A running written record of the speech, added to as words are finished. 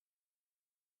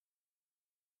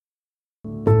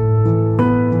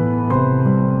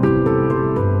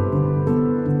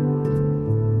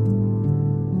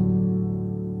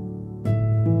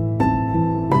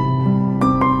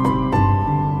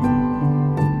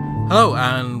Hello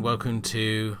and welcome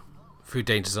to Food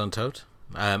Dangers Untold,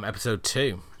 episode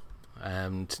 2,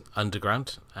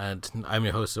 Underground. And I'm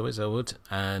your host always, Elwood,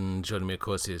 and joining me of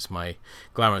course is my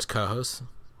glamorous co-host,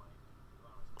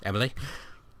 Emily.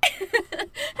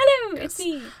 Hello, Yes. it's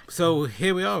me. So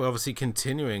here we are, obviously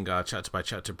continuing our chapter by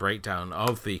chapter breakdown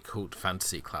of the cult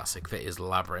fantasy classic that is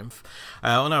Labyrinth.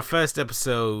 On our first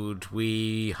episode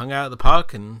we hung out at the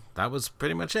park and that was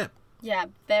pretty much it. Yeah,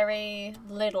 very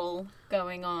little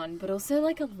going on, but also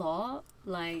like a lot.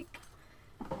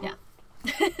 Yeah.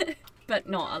 But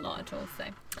not a lot at all, so.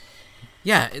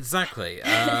 Yeah, exactly.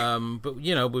 But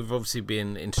you know, we've obviously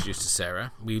been introduced to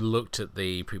Sarah. We looked at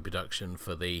the pre-production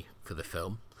for the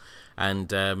film,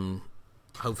 and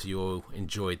hopefully you all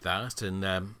enjoyed that.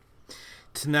 And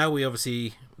so now we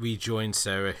obviously rejoin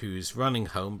Sarah, who's running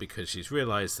home because she's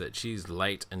realised that she's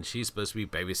late and she's supposed to be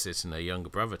babysitting her younger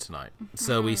brother tonight. Mm-hmm.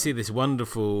 So we see this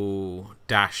wonderful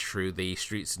dash through the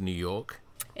streets of New York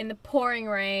in the pouring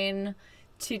rain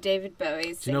to David Bowie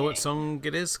singing. Do you know what song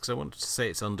it is? Because I wanted to say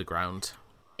it's Underground.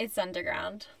 It's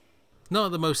Underground. Not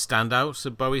the most standout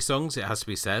of Bowie songs, it has to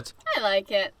be said. I like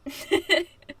it.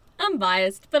 I'm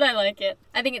biased, but I like it.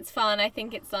 I think it's fun. I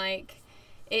think it's like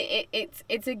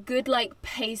it's a good like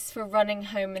pace for running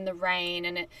home in the rain,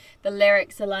 and the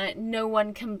lyrics are like, no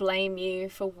one can blame you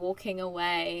for walking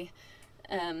away.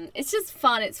 It's just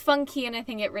fun. It's funky, and I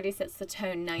think it really sets the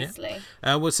tone nicely.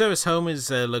 Yeah. Well, Sarah's home is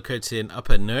located in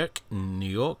Upper Newark, New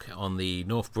York, on the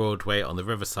North Broadway, on the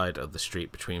riverside of the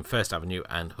street between First Avenue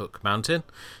and Hook Mountain.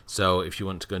 So if you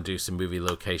want to go and do some movie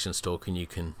location stalking, you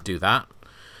can do that.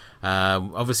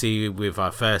 Obviously, with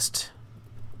our first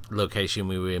location,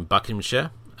 we were in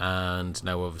Buckinghamshire, and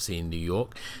now we're obviously in New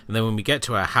York. And then when we get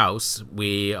to our house,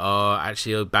 we are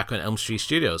actually back on Elm Street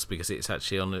Studios because it's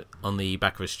actually on the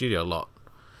back of a studio lot.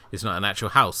 It's not an actual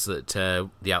house that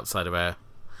the outside of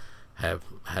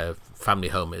her family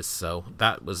home is. So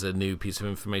that was a new piece of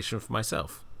information for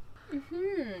myself.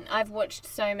 Mm-hmm. I've watched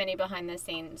so many behind the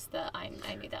scenes that I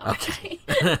knew that already.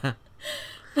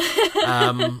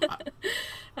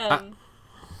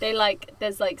 Okay.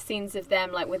 There's like scenes of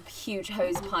them like with huge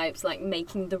hose pipes like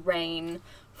making the rain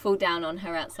fall down on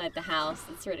her outside the house.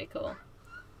 It's really cool.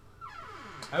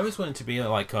 I always wanted to be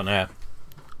like on a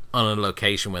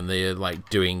location when they're like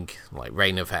doing like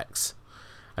rain effects.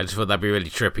 I just thought that'd be really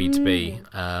trippy to be.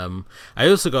 I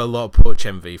also got a lot of porch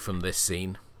envy from this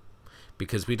scene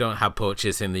because we don't have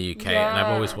porches in the UK, and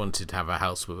I've always wanted to have a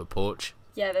house with a porch.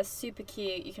 Yeah, they're super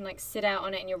cute. You can like sit out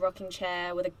on it in your rocking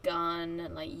chair with a gun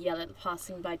and like yell at the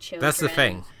passing by children. That's the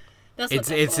thing. That's it's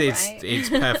right? It's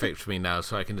perfect for me now,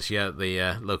 so I can just yell at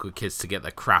the local kids to get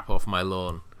the crap off my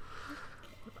lawn.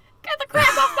 Get the crap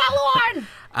off my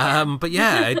lawn! But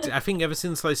yeah, I think ever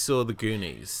since I saw The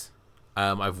Goonies,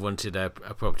 I've wanted a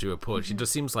property with a porch. Mm-hmm. It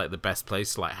just seems like the best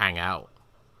place to like hang out.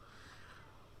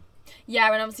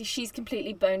 Yeah, and obviously she's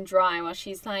completely bone dry while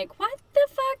she's like, what the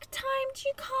fuck time do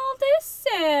you call this,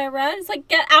 Sarah? It's like,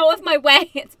 get out of my way.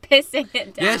 It's pissing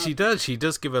it down. Yeah, she does. She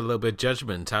does give her a little bit of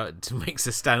judgment out to makes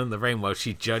her stand in the rain while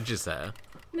she judges her.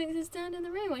 Makes her stand in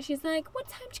the rain while she's like, what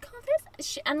time do you call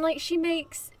this? And like she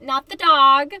makes, not the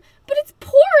dog, but it's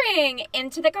pouring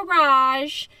into the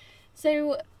garage.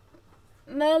 So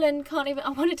Merlin can't even,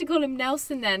 I wanted to call him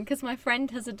Nelson then because my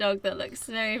friend has a dog that looks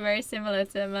very, very similar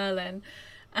to Merlin.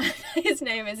 And his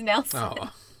name is Nelson.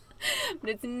 Oh. But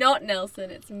it's not Nelson,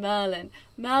 it's Merlin.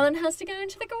 Merlin has to go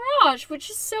into the garage, which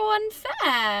is so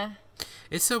unfair.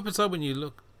 It's so bizarre when you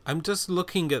look. I'm just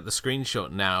looking at the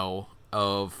screenshot now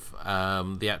of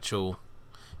the actual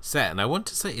set, and I want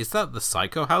to say, is that the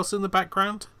Psycho house in the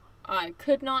background? I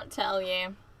could not tell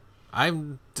you.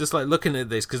 I'm just like looking at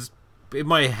this because in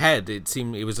my head it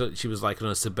seemed she was like on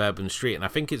a suburban street, and I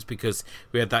think it's because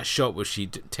we had that shot where she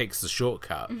takes the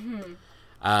shortcut. Mm-hmm.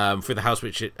 For the house,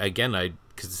 which again,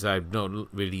 because I've not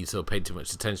really sort of paid too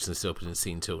much attention to this opening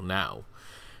scene till now,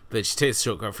 but she takes the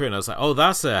shortcut through, and I was like, oh,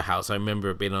 that's a house. I remember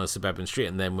it being on a suburban street,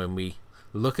 and then when we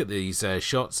look at these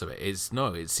shots of it,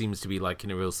 it seems to be like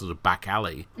in a real sort of back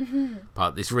alley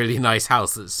part. This really nice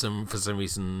house that's for some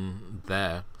reason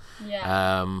there.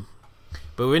 Yeah.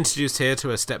 But we're introduced here to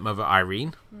her stepmother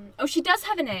Irene. Oh, she does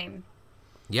have a name.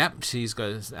 Yep, she's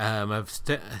got her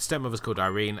stepmother's called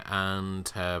Irene, and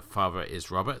her father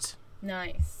is Robert.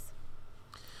 Nice.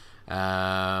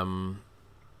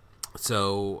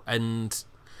 So, and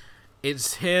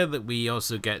it's here that we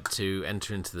also get to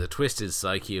enter into the twisted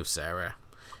psyche of Sarah,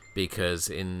 because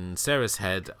in Sarah's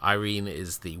head, Irene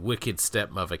is the wicked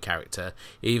stepmother character,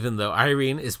 even though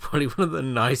Irene is probably one of the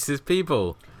nicest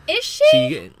people. Is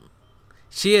she?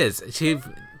 She is.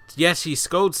 yes, she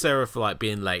scolds Sarah for like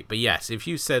being late, but yes, if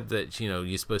you said that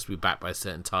you're supposed to be back by a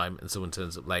certain time and someone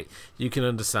turns up late, you can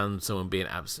understand someone being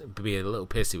being a little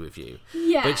pissy with you.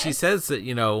 Yeah. But she says that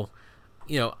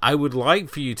I would like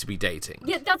for you to be dating.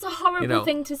 Yeah, that's a horrible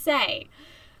thing to say.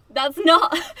 That's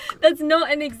not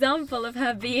an example of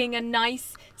her being a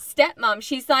nice stepmom.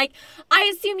 She's like,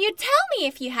 I assume you'd tell me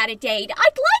if you had a date.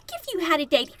 I'd like if you had a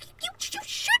date. You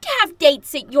should have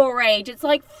dates at your age. It's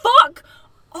like, fuck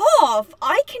off.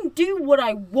 I can do what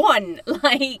I want.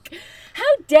 Like,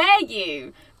 how dare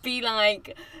you be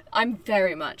like, I'm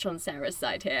very much on Sarah's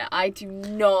side here. I do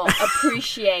not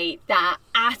appreciate that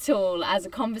at all as a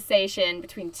conversation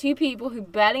between two people who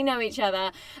barely know each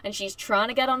other, and she's trying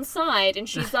to get on side, and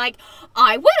she's like,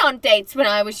 I went on dates when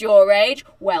I was your age.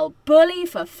 Well, bully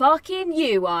for fucking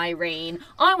you, Irene.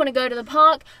 I want to go to the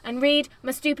park and read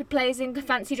my stupid plays in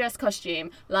fancy dress costume.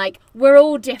 Like, we're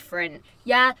all different.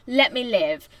 Yeah, let me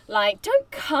live. Like, don't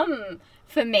come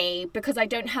for me because I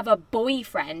don't have a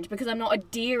boyfriend, because I'm not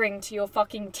adhering to your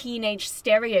fucking teenage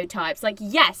stereotypes. Like,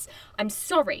 yes, I'm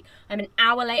sorry, I'm an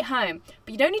hour late home,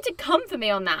 but you don't need to come for me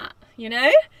on that,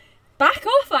 Back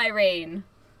off, Irene.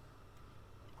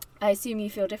 I assume you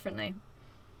feel differently.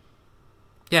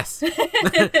 Yes.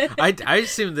 I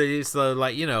assume that it's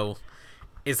like,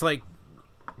 it's like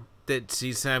that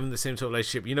she's having the same sort of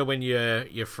relationship. When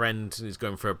your friend is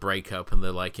going for a breakup and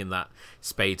they're like in that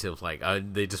spate of like,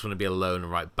 they just want to be alone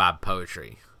and write bad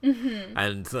poetry,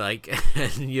 and like,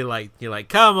 and you're like,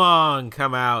 come on,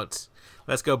 come out,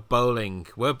 let's go bowling.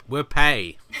 We're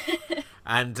pay,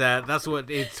 and that's what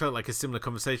it felt like. A similar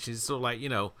conversation. It's sort of like,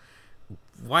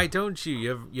 why don't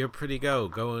you? You're a pretty girl.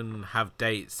 Go and have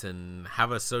dates and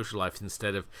have a social life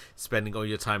instead of spending all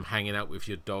your time hanging out with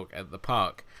your dog at the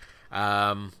park.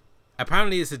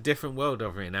 Apparently it's a different world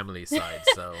over in Emily's side,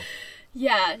 so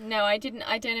yeah, no, I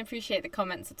don't appreciate the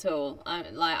comments at all.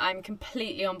 I'm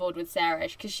completely on board with Sarah,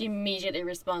 because she immediately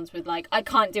responds with like, I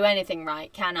can't do anything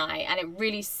right, can I? And it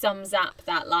really sums up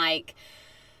that, like,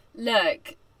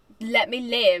 look, let me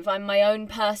live. I'm my own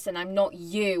person. I'm not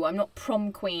you. I'm not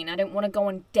prom queen. I don't want to go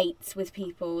on dates with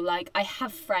people. Like, I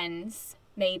have friends,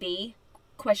 maybe,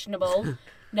 questionable,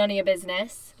 none of your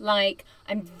business. Like,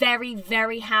 I'm very,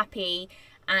 very happy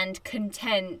and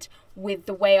content with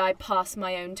the way I pass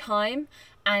my own time,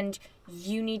 and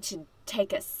you need to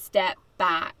take a step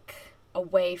back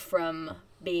away from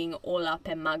being all up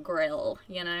in my grill,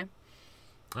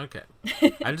 Okay.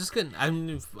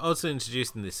 I'm also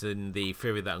introducing this in the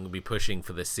theory that I'm going to be pushing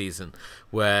for this season,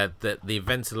 where the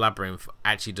events of Labyrinth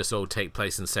actually just all take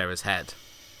place in Sarah's head.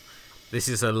 This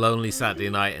is a lonely Saturday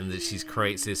night, and that she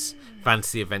creates this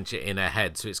fantasy adventure in her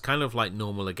head. So it's kind of like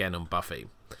Normal Again on Buffy,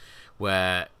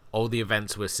 where all the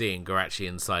events we're seeing are actually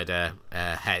inside her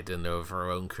head and of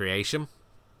her own creation.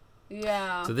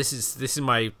 Yeah. So this is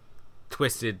my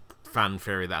twisted fan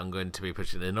theory that I'm going to be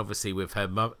pushing. And obviously with her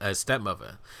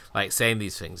stepmother, like, saying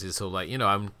these things, it's all like,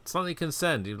 I'm slightly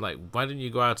concerned. You're like, why don't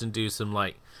you go out and do some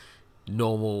like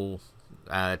normal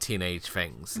teenage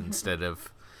things instead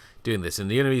of doing this?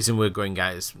 And the only reason we're going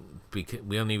out is because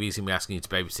the only reason we're asking you to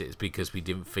babysit is because we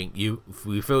didn't think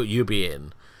we thought you'd be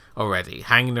in already,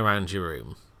 hanging around your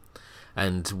room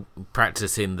and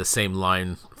practicing the same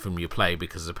line from your play,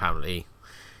 because apparently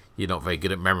you're not very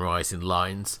good at memorizing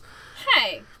lines.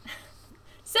 Hey,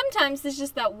 sometimes there's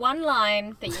just that one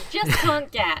line that you just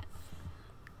can't get.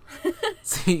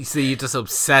 So you just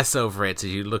obsess over it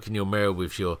as you look in your mirror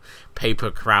with your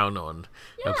paper crown on,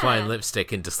 applying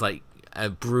lipstick and just like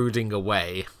brooding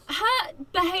away. Her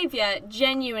behaviour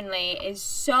genuinely is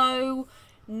so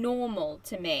normal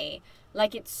to me.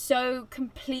 Like, it's so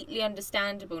completely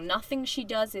understandable. Nothing she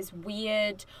does is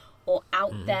weird or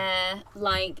out there.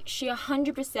 Like, she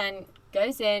 100%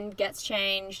 goes in, gets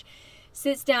changed,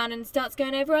 sits down and starts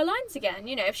going over her lines again.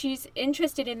 If she's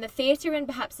interested in the theatre and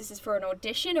perhaps this is for an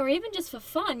audition or even just for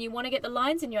fun, you want to get the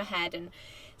lines in your head, and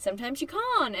sometimes you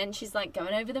can't, and she's like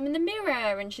going over them in the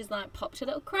mirror, and she's like popped a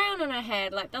little crown on her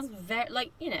head. Like, that's very,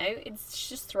 like, it's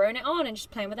just throwing it on and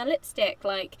just playing with her lipstick.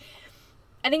 Like,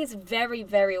 I think it's a very,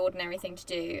 very ordinary thing to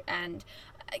do. And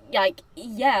like,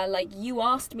 yeah, like, you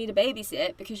asked me to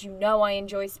babysit because I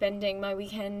enjoy spending my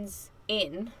weekends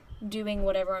doing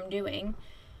whatever I'm doing.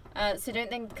 So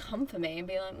don't then come for me and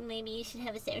be like, maybe you should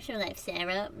have a social life,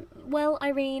 Sarah. Well,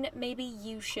 Irene, maybe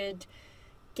you should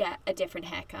get a different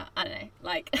haircut. I don't know.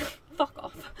 Like, fuck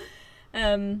off.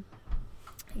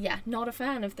 Yeah, not a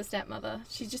fan of the stepmother.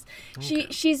 She's just,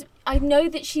 she's, I know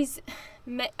that she's,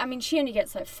 I mean, she only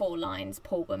gets like 4 lines,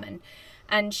 poor woman.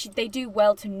 And they do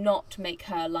well to not make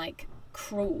her like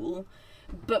cruel.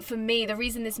 But for me, the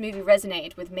reason this movie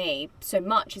resonated with me so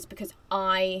much is because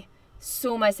I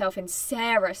saw myself in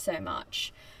Sarah so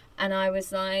much. And I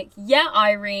was like, yeah,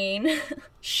 Irene,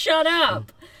 shut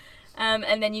up.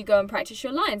 And then you go and practice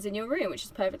your lines in your room, which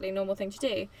is a perfectly normal thing to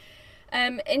do.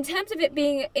 In terms of it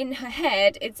being in her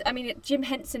head, Jim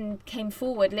Henson came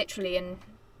forward literally and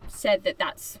said that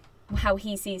that's how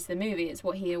he sees the movie. It's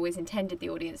what he always intended the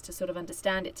audience to sort of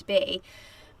understand it to be.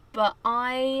 But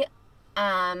I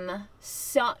am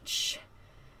such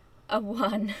a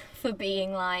one for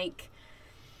being like,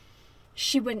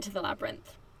 she went to the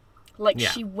labyrinth.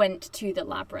 She went to the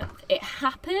labyrinth. It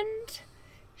happened.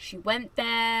 She went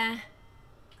there.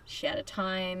 She had a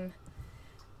time.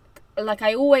 Like,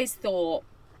 I always thought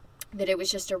that it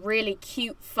was just a really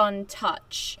cute, fun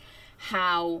touch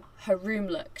how her room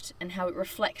looked and how it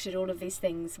reflected all of these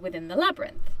things within the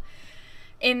labyrinth.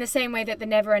 In the same way that the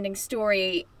Neverending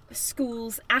Story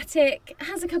school's attic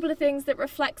has a couple of things that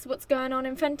reflects what's going on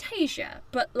in Fantasia.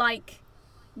 But, like,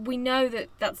 we know that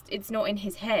it's not in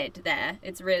his head there.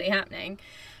 It's really happening.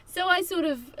 So I sort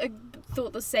of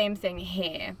thought the same thing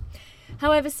here.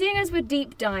 However, seeing as we're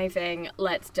deep diving,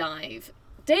 let's dive.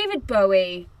 David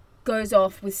Bowie goes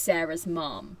off with Sarah's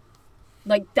mom.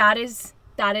 Like, that is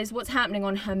what's happening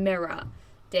on her mirror.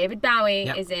 David Bowie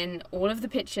is in all of the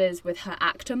pictures with her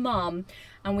actor mom,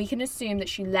 and we can assume that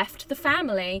she left the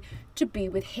family to be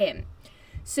with him.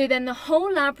 So then the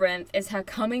whole labyrinth is her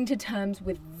coming to terms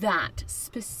with that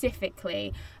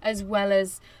specifically, as well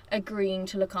as agreeing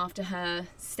to look after her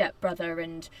stepbrother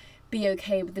and be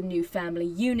okay with the new family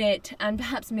unit and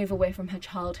perhaps move away from her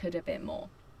childhood a bit more.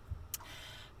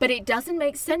 But it doesn't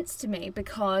make sense to me,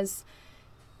 because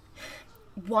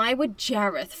why would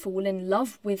Jareth fall in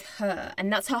love with her?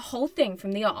 And that's her whole thing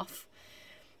from the off.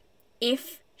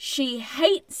 If she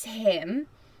hates him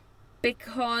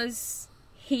because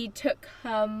he took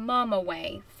her mum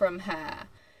away from her.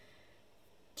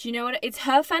 Do you know what? It's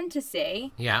her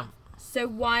fantasy. Yeah. So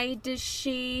why does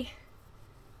she...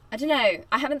 I don't know.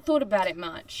 I haven't thought about it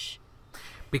much.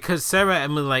 Because Sarah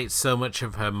emulates so much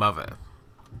of her mother.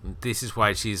 This is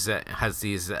why she's has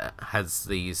these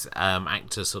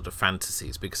actor sort of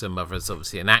fantasies, because her mother is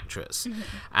obviously an actress,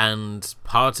 and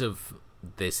part of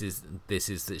this is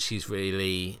that she's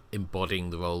really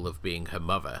embodying the role of being her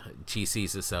mother. She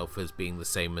sees herself as being the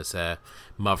same as her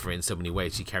mother in so many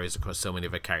ways. She carries across so many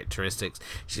of her characteristics.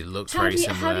 She looks very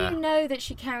similar. How do you know that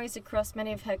she carries across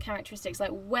many of her characteristics?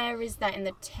 Like, where is that in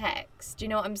the text? Do you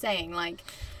know what I'm saying? Like,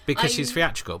 because she's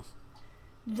theatrical.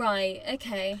 Right.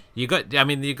 Okay. You got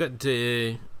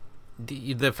the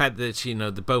fact that, you know,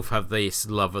 they both have this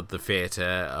love of the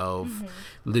theatre, of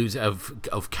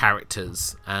of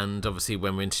characters, and obviously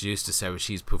when we're introduced to Sarah,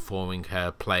 she's performing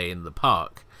her play in the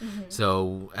park.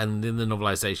 So, and in the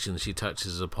novelization, she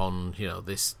touches upon, you know,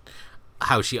 this,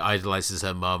 how she idolizes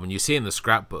her mum, and you see in the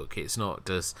scrapbook, it's not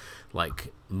just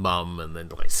like mum and then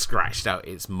like scratched out,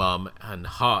 it's mum and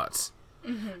heart.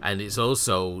 And it's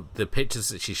also the pictures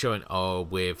that she's showing are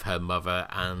with her mother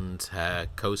and her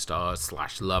co-star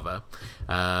 / lover,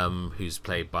 who's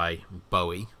played by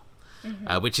Bowie,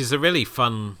 which is a really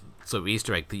fun sort of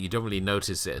Easter egg that you don't really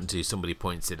notice it until somebody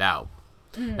points it out.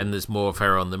 And there's more of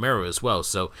her on the mirror as well.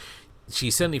 So she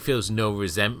certainly feels no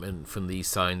resentment from these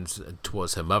signs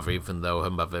towards her mother, even though her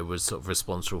mother was sort of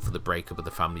responsible for the breakup of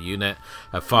the family unit.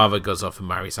 Her father goes off and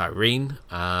marries Irene,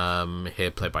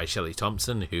 here played by Shelley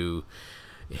Thompson, who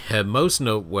her most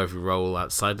noteworthy role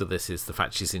outside of this is the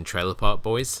fact she's in Trailer Park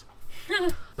Boys.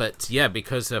 But yeah,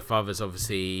 because her father's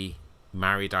obviously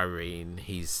married Irene,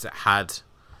 she's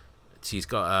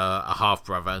got a half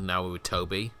brother now with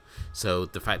Toby. So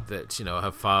the fact that, you know,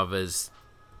 her father's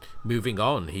moving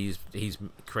on, he's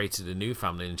created a new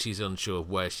family, and she's unsure of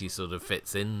where she sort of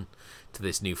fits in to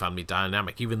this new family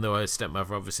dynamic, even though her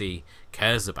stepmother obviously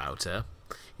cares about her,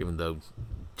 even though,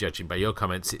 judging by your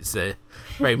comments, it's a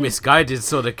very misguided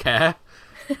sort of care.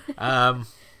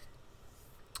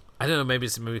 I don't know, maybe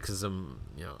because I'm,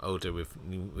 you know, older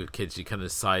with kids, you kind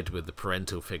of side with the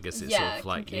parental figures. It's sort of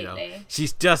like, completely. You know,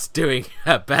 she's just doing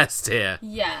her best here.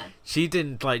 Yeah. She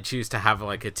didn't like choose to have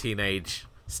like a teenage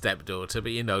stepdaughter,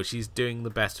 but, you know, she's doing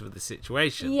the best of the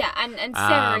situation. Yeah, and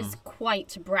Sarah is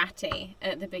quite bratty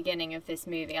at the beginning of this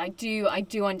movie. I do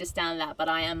understand that, but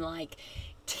I am like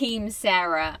Team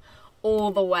Sarah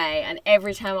all the way, and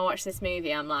every time I watch this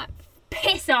movie I'm like,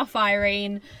 piss off,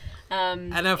 Irene.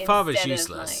 And her father's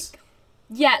useless.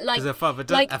 Because her father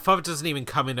doesn't even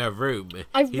come in her room. He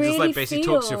really just like basically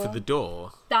talks to her through the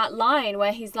door. That line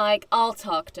where he's like, I'll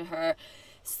talk to her.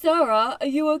 Sarah, are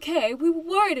you okay? We were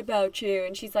worried about you.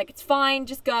 And she's like, it's fine,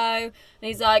 just go. And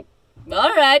he's like,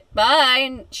 all right, bye.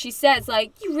 And she says,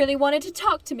 like, you really wanted to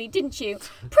talk to me, didn't you?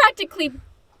 Practically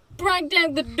break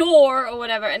down the door or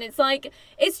whatever. And it's like,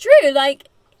 it's true. Like,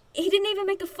 he didn't even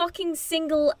make a fucking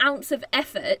single ounce of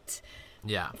effort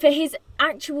for his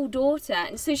actual daughter.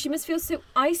 And so she must feel so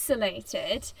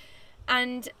isolated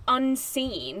and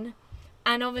unseen.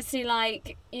 And obviously,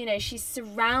 like, you know, she's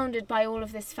surrounded by all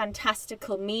of this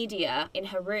fantastical media in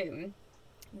her room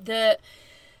that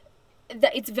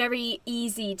it's very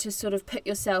easy to sort of put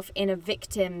yourself in a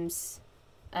victim's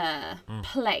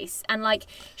place. And, like,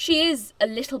 she is a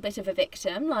little bit of a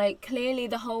victim. Like, clearly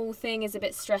the whole thing is a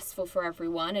bit stressful for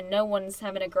everyone and no one's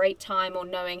having a great time or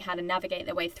knowing how to navigate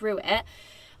their way through it.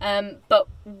 But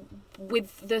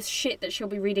with the shit that she'll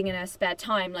be reading in her spare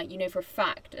time, like, you know for a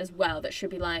fact as well that she'll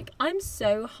be like, I'm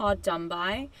so hard done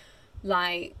by.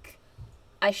 Like,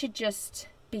 I should just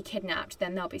be kidnapped,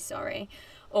 then they'll be sorry.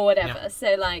 Or whatever. Yeah.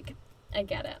 So, like, I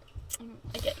get it.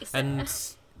 I get you, Sarah.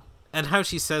 And how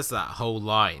she says that whole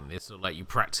line, it's sort of like you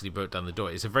practically broke down the door.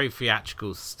 It's a very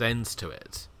theatrical sense to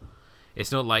it.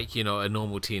 It's not like, you know, a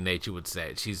normal teenager would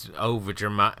say it. She's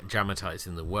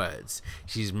dramatizing the words.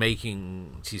 She's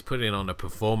putting on a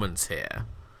performance here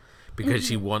because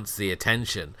she wants the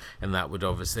attention. And that would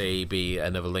obviously be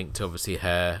another link to obviously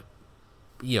her,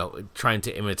 you know, trying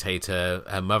to imitate her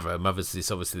mother. Her mother's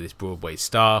this Broadway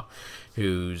star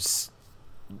who's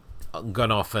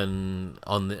gone off and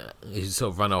who's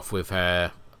sort of run off with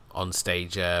her on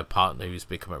stage partner who's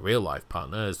become a real life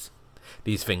partner, as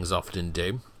these things often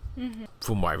do.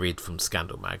 From what I read from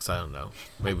Scandal Mags, I don't know.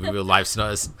 Maybe real life's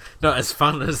not as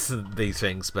fun as these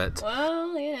things, but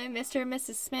well, you know, Mr. and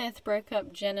Mrs. Smith broke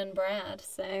up Jen and Brad,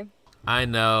 so I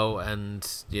know, and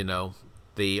you know,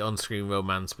 the on-screen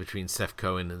romance between Seth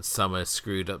Cohen and Summer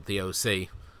screwed up the OC.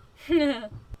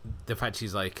 The fact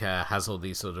she's like has all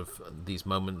these sort of these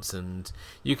moments, and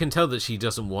you can tell that she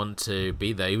doesn't want to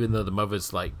be there, even though the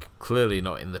mother's like clearly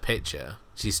not in the picture.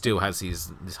 She still has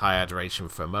this high adoration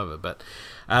for her mother. But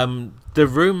the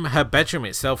room, her bedroom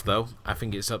itself, though, I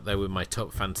think it's up there with my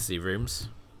top fantasy rooms.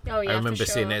 Oh yeah, I remember for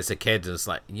sure. seeing it as a kid, and it's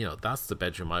like, you know, that's the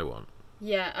bedroom I want.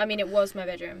 Yeah, I mean, it was my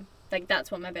bedroom. Like,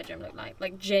 that's what my bedroom looked like.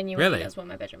 Like, genuinely, really? That's what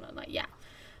my bedroom looked like. Yeah.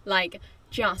 Like,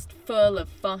 just full of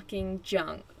fucking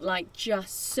junk. Like,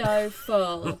 just so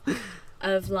full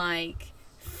of, like,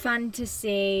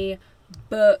 fantasy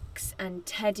books and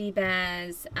teddy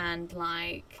bears and,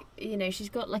 like, you know, she's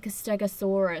got, like, a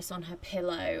Stegosaurus on her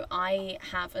pillow. I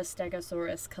have a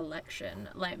Stegosaurus collection.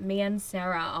 Like, me and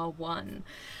Sarah are one.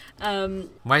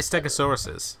 Why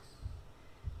Stegosauruses?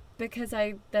 Because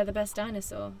they're the best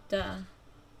dinosaur. Duh.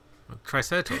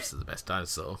 Triceratops is the best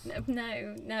dinosaur.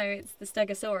 No, it's the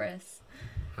Stegosaurus.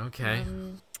 Okay.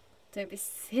 Don't be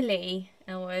silly,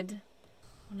 Elwood.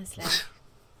 Honestly.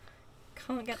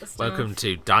 Can't get the stuff. Welcome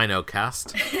to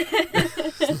DinoCast.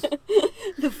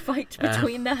 The fight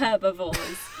between the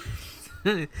herbivores.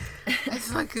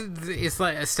 It's like a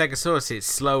Stegosaurus. It's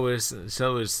slow as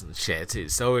shit.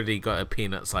 It's already got a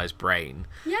peanut-sized brain.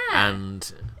 Yeah.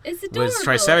 And it's adorable. whereas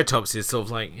Triceratops is sort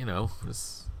of like, you know,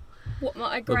 it's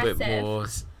more aggressive. A bit more.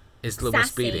 It's a little more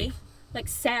speedy. Like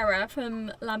Sarah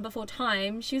from Land Before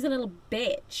Time, she was a little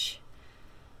bitch.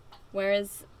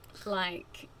 Whereas,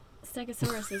 like,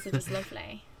 Stegosauruses are just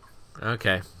lovely.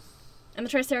 Okay. And the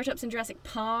Triceratops in Jurassic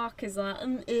Park is like,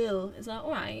 ew. It's like,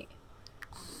 alright.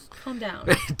 Calm down.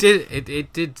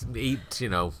 It did eat, you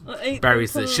know,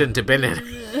 berries that shouldn't have been in it.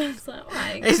 It's like,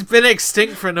 alright. It's been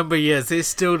extinct for a number of years. It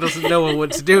still doesn't know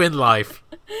what to do in life.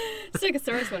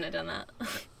 Stegosaurus wouldn't have done that.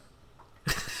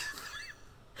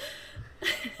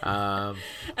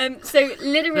 So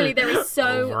literally there is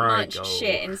so much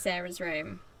shit in Sarah's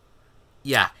room.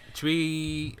 Yeah.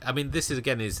 I mean, this is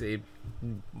again it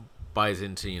buys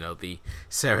into, you know, the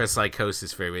Sarah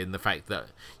psychosis theory and the fact that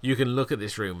you can look at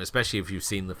this room, especially if you've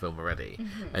seen the film already,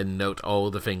 and note all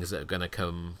the things that are going to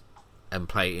come and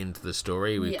play into the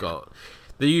story. We've got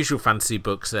the usual fantasy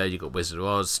books there. You've got Wizard of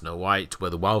Oz, Snow White, Where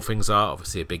the Wild Things Are,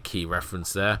 obviously a big key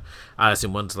reference there. Alice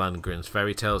in Wonderland and Grimm's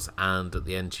Fairy Tales, and at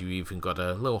the end you even got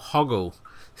a little Hoggle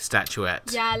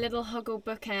statuette. Yeah, a little Hoggle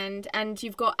bookend. And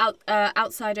you've got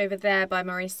Outside Over There by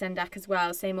Maurice Sendak as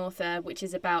well, same author, which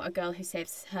is about a girl who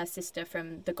saves her sister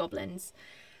from the goblins.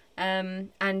 And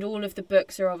all of the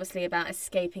books are obviously about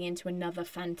escaping into another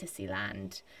fantasy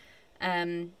land.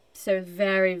 So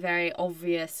very, very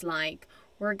obvious, like,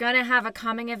 we're gonna have a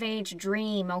coming-of-age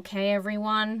dream, okay,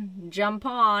 everyone? Jump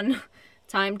on.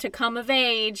 Time to come of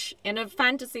age in a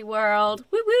fantasy world.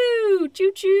 Woo-woo!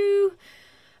 Choo-choo!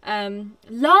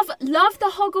 Love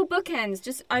the Hoggle bookends.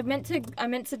 Just I meant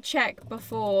to check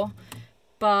before,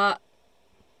 but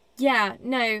yeah,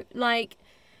 no, like,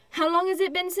 how long has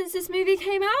it been since this movie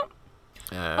came out?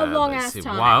 A long ass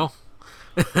time. Wow.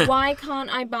 Why can't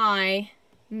I buy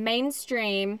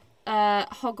mainstream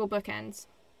Hoggle bookends.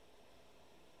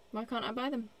 Why can't I buy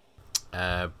them?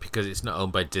 Because it's not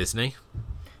owned by Disney.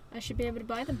 I should be able to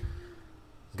buy them.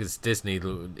 Because Disney,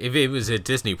 if it was a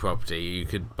Disney property, you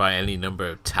could buy any number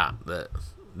of tat that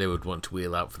they would want to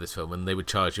wheel out for this film, and they would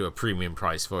charge you a premium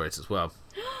price for it as well.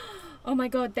 Oh my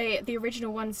god, the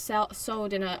original one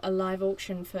sold in a live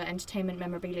auction for entertainment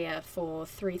memorabilia for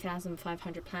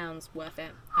 £3,500. Worth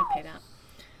it. I'd pay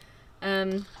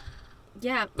that.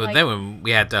 Yeah. But then when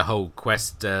we had the whole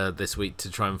quest this week to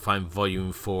try and find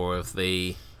Volume 4 of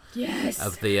the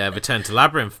Return to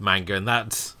Labyrinth manga, and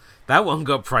that one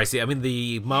got pricey. I mean,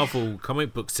 the Marvel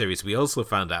comic book series we also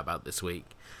found out about this week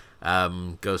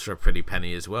goes for a pretty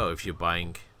penny as well if you're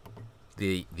buying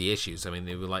the issues. I mean,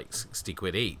 they were like 60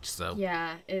 quid each. So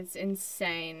yeah, it's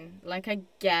insane. Like, I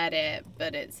get it,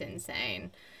 but it's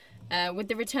insane. With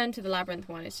the Return to the Labyrinth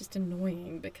one, it's just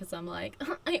annoying because I'm like,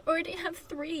 I already have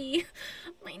 3.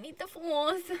 I need the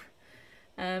 4th.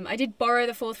 I did borrow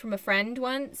the 4th from a friend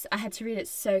once. I had to read it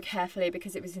so carefully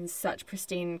because it was in such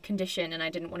pristine condition and I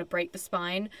didn't want to break the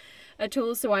spine at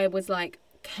all. So I was like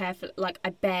careful, like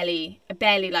I barely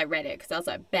like read it because I was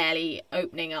like barely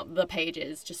opening up the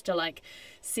pages just to like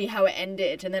see how it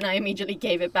ended. And then I immediately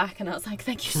gave it back and I was like,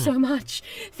 thank you so much.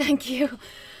 Thank you.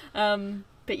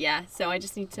 But yeah, so I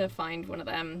just need to find one of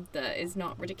them that is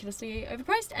not ridiculously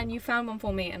overpriced, and you found one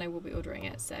for me and I will be ordering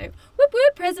it. So whoop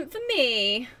whoop, present for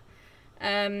me.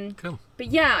 Cool. But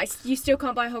yeah, you still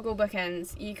can't buy Hoggle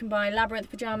bookends. You can buy Labyrinth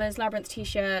pajamas, Labyrinth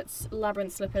t-shirts,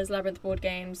 Labyrinth slippers, Labyrinth board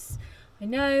games. I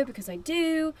know because I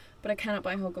do, but I cannot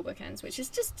buy Hoggle bookends, which is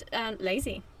just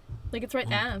lazy. Like, it's right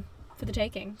there for the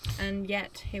taking, and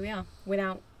yet here we are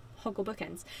without Hoggle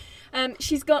bookends.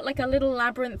 She's got like a little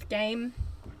Labyrinth game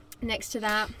next to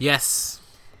that. Yes.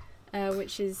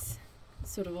 Which is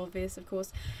sort of obvious, of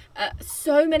course.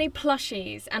 So many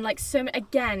plushies, and like so many,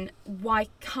 again, why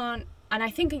can't, and I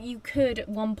think that you could at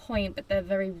one point, but they're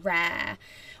very rare.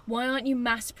 Why aren't you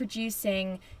mass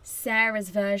producing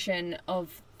Sarah's version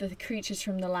of the creatures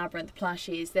from the Labyrinth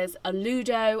plushies? There's a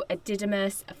Ludo, a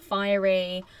Didymus, a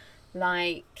Fiery.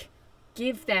 Like,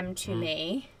 give them to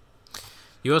me.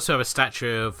 You also have a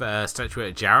statuette of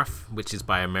Jareth, which is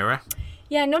by a mirror.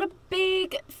 Yeah, not a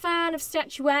big fan of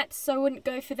statuettes, so I wouldn't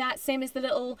go for that. Same as the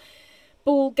little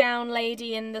ball gown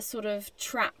lady in the sort of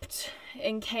trapped,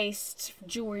 encased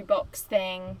jewellery box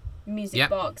thing, music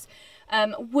box.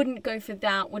 Wouldn't go for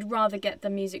that. Would rather get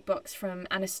the music box from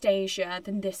Anastasia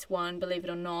than this one, believe it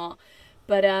or not.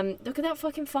 But look at that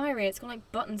fucking Fiery. It's got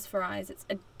like buttons for eyes. It's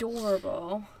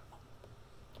adorable.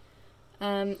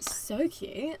 So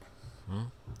cute.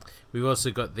 We've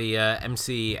also got the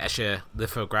MC Escher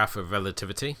lithograph of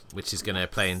Relativity, which is going to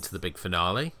play into the big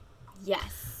finale.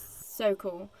 Yes, so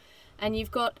cool. And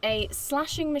you've got a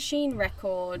Slashing Machine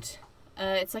record.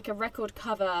 It's like a record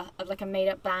cover of like a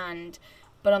made-up band,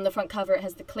 but on the front cover it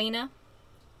has the cleaner.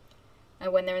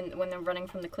 When they're running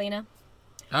from the cleaner.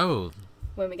 Oh.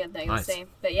 When we get there, you'll nice. see.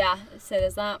 But yeah, so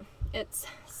there's that. It's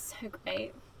so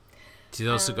great. She's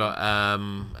also got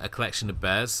a collection of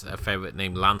bears, a favourite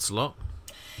named Lancelot.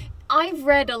 I've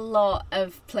read a lot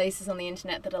of places on the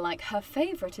internet that are like, her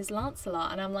favourite is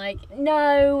Lancelot. And I'm like,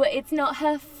 no, it's not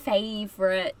her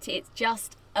favourite. It's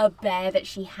just a bear that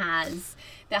she has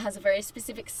that has a very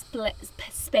specific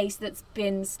space that's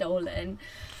been stolen.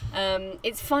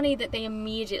 It's funny that they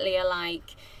immediately are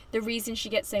like, the reason she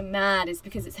gets so mad is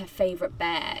because it's her favourite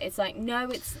bear. It's like, no,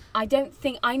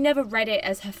 I never read it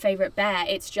as her favourite bear.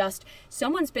 It's just,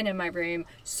 someone's been in my room,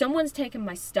 someone's taken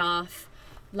my stuff.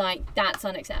 Like, that's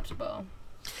unacceptable.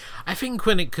 I think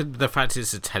the fact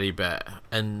it's a teddy bear,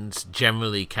 and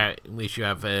generally if you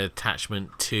have an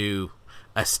attachment to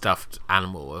a stuffed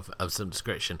animal of some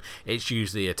description, it's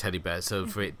usually a teddy bear. So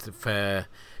for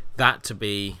that to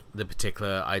be the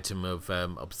particular item of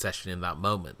obsession in that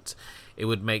moment, it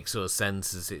would make sort of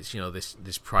sense as it's,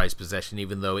 this prized possession,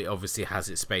 even though it obviously has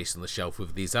its space on the shelf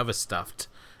with these other stuffed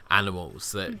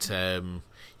animals that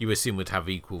you assume would have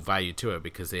equal value to it,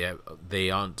 because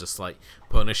they aren't just like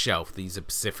put on a shelf. These are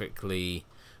specifically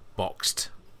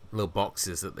boxed little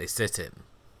boxes that they sit in.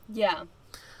 Yeah.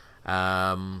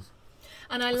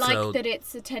 And I like that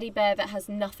it's a teddy bear that has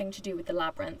nothing to do with the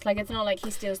labyrinth. Like, it's not like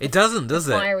he steals the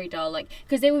Fiery doll. Like,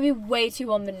 because they would be way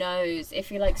too on the nose if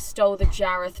he, like, stole the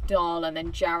Jareth doll and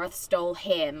then Jareth stole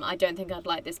him. I don't think I'd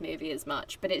like this movie as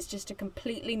much. But it's just a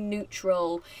completely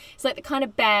neutral... It's like the kind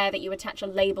of bear that you attach a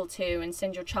label to and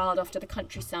send your child off to the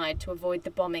countryside to avoid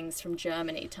the bombings from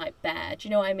Germany type bear. Do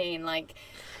you know what I mean? Like,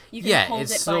 you can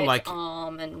hold it by its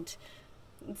arm and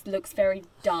it looks very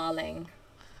darling.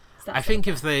 I think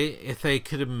if they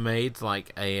could have made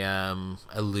like a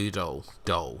Ludo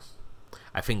doll,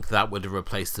 I think that would have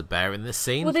replaced the bear in this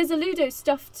scene. Well, there's a Ludo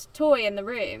stuffed toy in the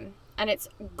room, and it's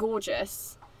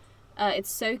gorgeous.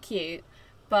 It's so cute.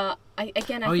 But I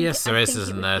think, yes, there is,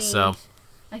 isn't there? So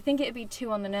I think it'd be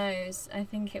too on the nose. I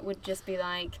think it would just be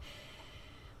like,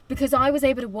 because I was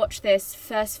able to watch this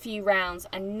first few rounds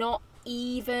and not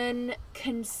even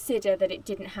consider that it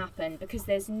didn't happen, because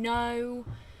there's no.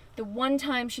 The one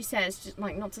time she says, just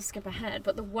like not to skip ahead,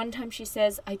 but the one time she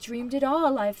says, "I dreamed it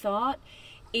all," I thought,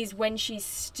 is when she's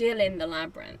still in the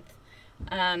labyrinth.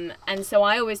 And so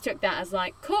I always took that as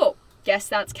like, cool, guess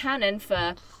that's canon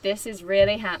for this is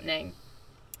really happening.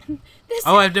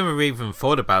 I've never even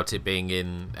thought about it being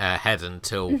in head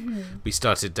until we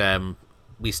started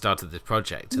this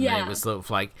project, and then it was sort of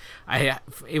like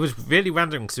it was really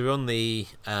random because we were on the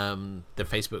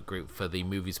Facebook group for the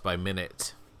Movies by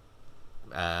Minute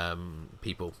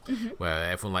people,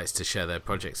 where everyone likes to share their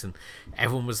projects, and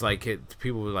everyone was like,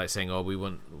 people were like saying, "Oh,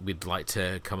 we'd like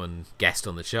to come and guest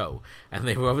on the show," and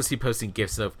they were obviously posting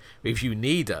gifs of "if you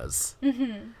need us."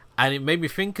 And it made me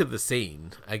think of the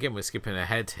scene. Again, we're skipping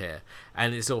ahead here.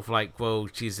 And it's sort of like, well,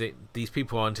 geez, these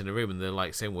people aren't in the room, and they're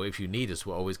like saying, well, if you need us,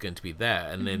 we're always going to be there.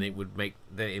 And then it would make,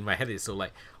 in my head, it's sort of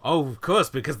like, oh, of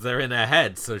course, because they're in her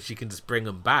head, so she can just bring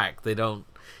them back. They don't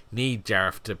need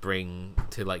Jareth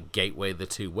to like, gateway the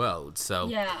two worlds. So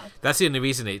that's the only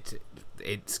reason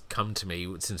it's come to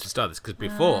me since we started this. Because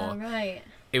before,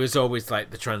 it was always like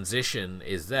the transition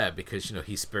is there because,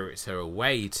 he spirits her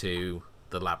away to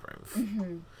the labyrinth.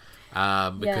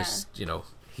 Because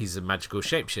he's a magical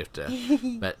shapeshifter.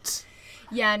 But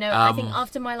I think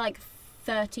after my like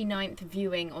 39th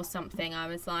viewing or something, I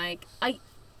was like,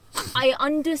 I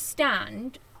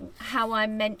understand how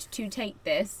I'm meant to take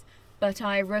this, but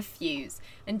I refuse.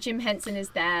 And Jim Henson is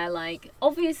there, like,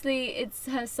 obviously it's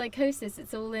her psychosis,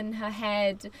 it's all in her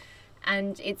head,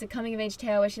 and it's a coming of age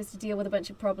tale where she has to deal with a bunch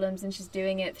of problems, and she's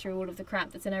doing it through all of the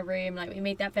crap that's in her room. Like, we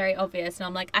made that very obvious, and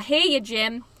I'm like, I hear you,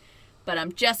 Jim, but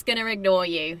I'm just gonna ignore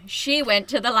you. She went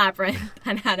to the labyrinth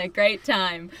and had a great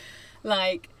time.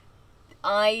 Like,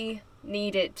 I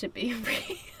need it to be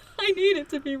real. I need it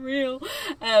to be real. Do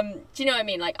you know what I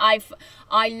mean? Like,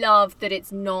 I love that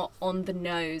it's not on the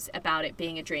nose about it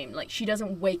being a dream. Like, she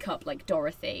doesn't wake up like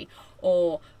Dorothy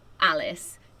or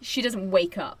Alice. She doesn't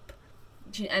wake up.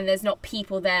 And there's not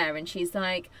people there, and she's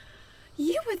like,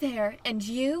 you were there, and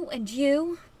you,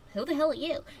 who the hell are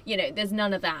you? There's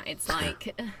none of that. It's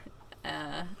like...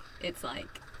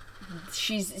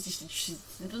 she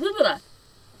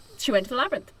went to the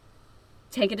labyrinth.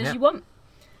 Take it as you want.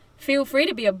 Feel free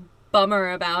to be a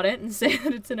bummer about it and say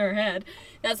that it's in her head.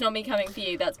 That's not me coming for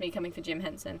you. That's me coming for Jim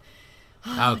Henson.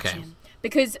 Okay. Jim.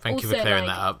 Because thank you for clearing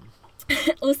that up.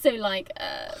 Also,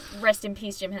 rest in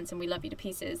peace, Jim Henson. We love you to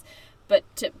pieces. But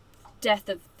death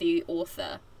of the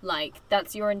author. Like,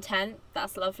 that's your intent.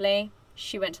 That's lovely.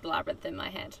 She went to the labyrinth in my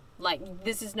head. Like,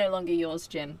 this is no longer yours,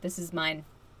 Jim. This is mine.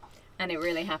 And it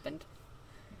really happened.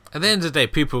 At the end of the day,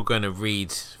 people are going to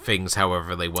read things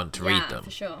however they want to read them. Yeah,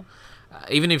 for sure.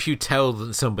 Even if you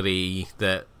tell somebody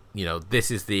that,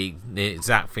 this is the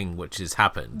exact thing which has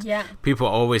happened, people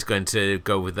are always going to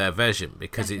go with their version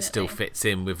because it still fits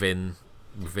in within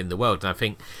the world. And I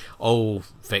think all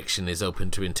fiction is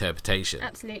open to interpretation.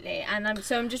 Absolutely. And I'm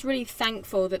just really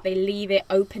thankful that they leave it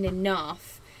open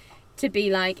enough to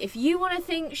be like, if you want to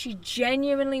think she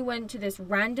genuinely went to this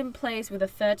random place with a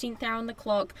 13th hour on the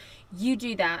clock, you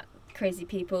do that, crazy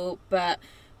people. But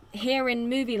here in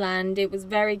Movie Land, it was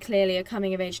very clearly a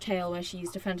coming-of-age tale where she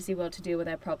used a fantasy world to deal with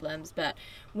her problems. But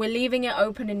we're leaving it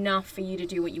open enough for you to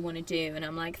do what you want to do. And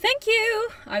I'm like, thank you!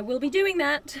 I will be doing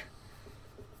that.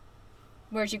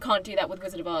 Whereas you can't do that with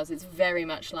Wizard of Oz. It's very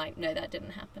much like, no, that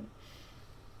didn't happen.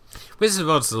 Wizard of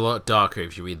Oz is a lot darker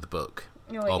if you read the book.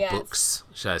 Or books,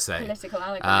 should I say. Political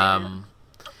allegory.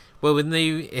 Well,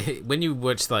 when you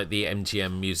watch like the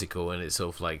MGM musical and it's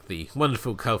sort of like the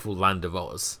wonderful, colourful land of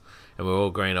Oz, and we're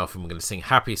all going off and we're going to sing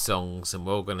happy songs and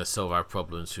we're all going to solve our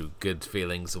problems through good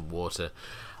feelings and water,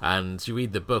 and you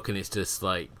read the book and it's just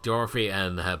like Dorothy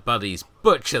and her buddies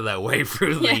butcher their way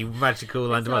through the magical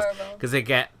land of Oz because they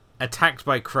get attacked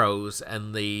by crows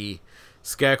and the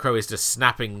scarecrow is just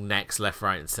snapping necks left,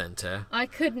 right, and centre. I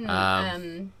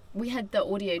couldn't. We had the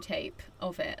audio tape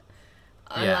of it.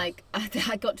 I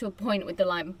got to a point with the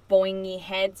like boingy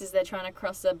heads as they're trying to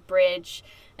cross a bridge,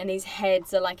 and these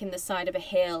heads are like in the side of a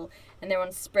hill, and they're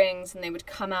on springs, and they would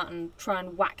come out and try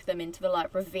and whack them into the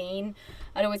like ravine.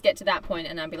 I'd always get to that point,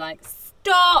 and I'd be like,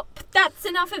 "Stop! That's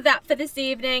enough of that for this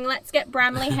evening. Let's get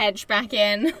Bramley Hedge back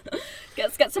in.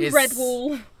 Let's get some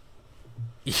Redwall."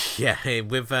 Yeah,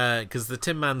 with because the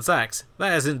Tin Man's axe,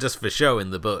 that isn't just for show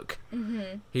in the book.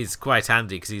 Mm-hmm. He's quite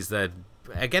handy because he's the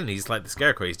again, he's like the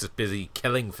Scarecrow. He's just busy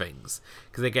killing things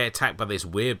because they get attacked by this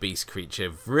weird beast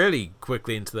creature really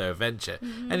quickly into their adventure,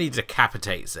 and he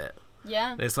decapitates it.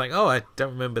 Yeah. And it's like, oh, I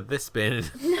don't remember this being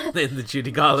in the Judy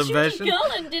Garland version. Judy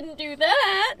Garland didn't do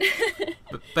that.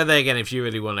 But then again, if you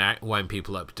really want to wind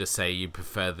people up, just say you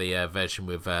prefer the version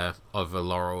with Oliver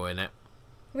Laurel in it.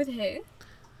 With who?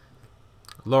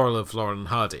 Laurel of Laurel and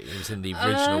Hardy. It was in the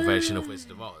original version of Wizard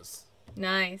of Oz.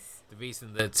 Nice. The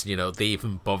reason that, they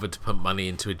even bothered to put money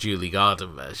into a Julie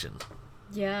Garland version.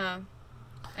 Yeah.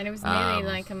 And it was nearly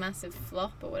like a massive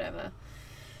flop or whatever.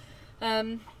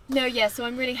 No, yeah, so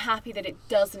I'm really happy that it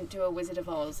doesn't do a Wizard of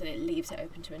Oz and it leaves it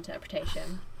open to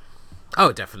interpretation.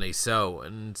 Oh, definitely so.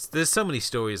 And there's so many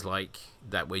stories like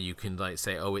that where you can like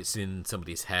say, oh, it's in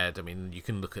somebody's head. I mean, you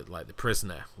can look at like The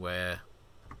Prisoner, where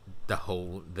the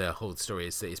whole story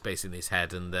is that it's based in his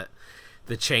head, and that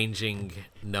the changing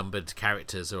numbered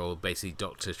characters are all basically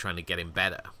doctors trying to get him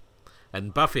better.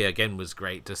 And Buffy again was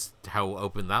great, just how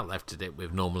open that left it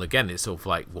with Normal again. It's sort of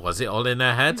like, was it all in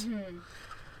her head? Mm-hmm.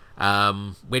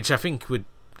 Which I think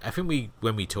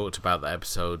when we talked about that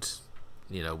episode,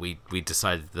 we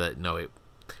decided that no, it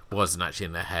wasn't actually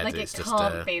in their head. Like it's it just,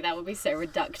 can't be. That would be so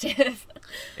reductive.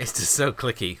 It's just so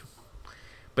clicky.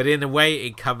 But in a way,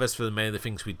 it covers for many of the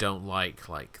things we don't like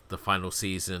the final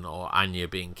season or Anya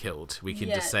being killed. We can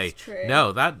just say,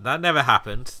 no, that never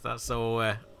happened. That's all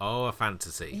a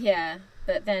fantasy. Yeah,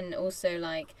 but then also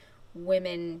like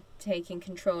women taking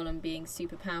control and being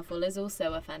super powerful is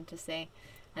also a fantasy.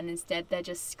 And instead they're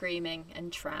just screaming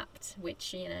and trapped,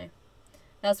 which,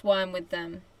 that's why I'm with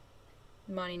them.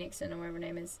 Marnie Nixon or whatever her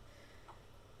name is.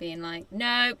 Being like,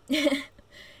 no,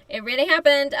 it really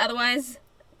happened. Otherwise,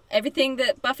 everything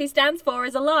that Buffy stands for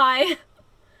is a lie.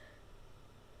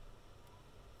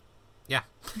 Yeah.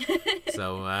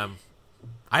 So,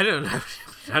 I don't know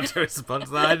how to respond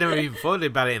to that. I never even thought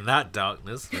about it in that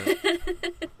darkness. But...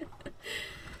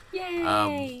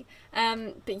 Yay!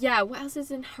 But yeah, what else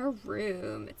is in her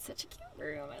room? It's such a cute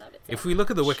room. I love it. If we look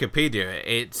at the Wikipedia,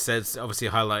 it says, obviously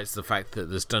highlights the fact that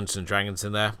there's Dungeons and Dragons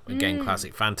in there. Again,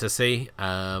 classic fantasy.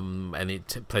 And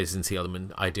it plays into the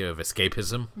element idea of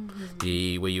escapism,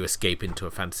 where you escape into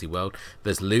a fantasy world.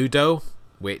 There's Ludo,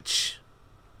 which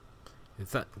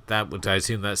is that would, I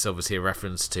assume that's obviously a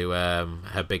reference to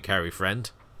her big hairy friend.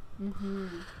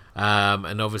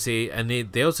 And obviously,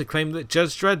 they also claim that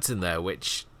Judge Dredd's in there,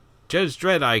 which Judge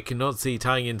Dredd I cannot see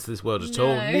tying into this world at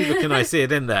all. Neither can I see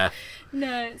it in there.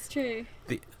 No, it's true.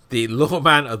 The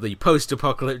lawman of the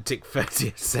post-apocalyptic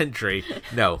 30th century.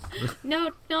 No.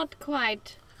 No, not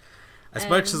quite. As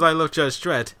much as I love Judge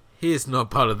Dredd, he is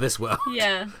not part of this world.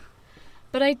 Yeah.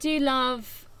 But I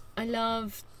love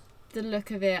the look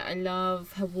of it. I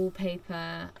love her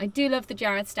wallpaper. I do love the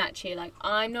Jareth statue. Like,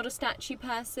 I'm not a statue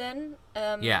person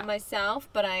myself,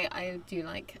 but I do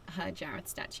like her Jareth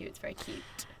statue. It's very cute.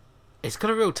 It's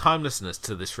got a real timelessness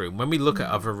to this room. When we look at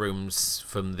other rooms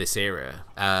from this era,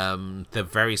 they're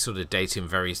very sort of dated and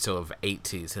very sort of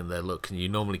 80s in their look, and you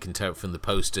normally can tell it from the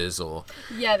posters or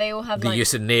they all have the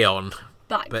use of neon.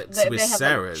 But with they have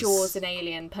Sarah's, like Jaws and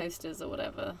Alien posters or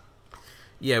whatever.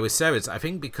 Yeah, with Sarah's, I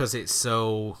think because it's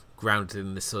so grounded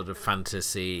in this sort of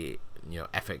fantasy,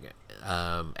 ethic,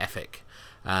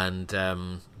 and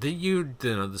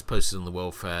there's posters on the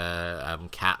wall for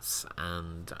Cats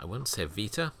and I wouldn't say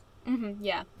Vita.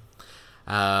 Yeah.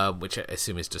 Which I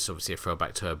assume is just obviously a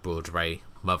throwback to her Broadway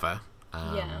mother.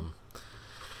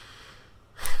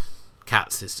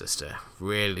 Cats is just a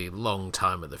really long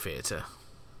time at the theatre.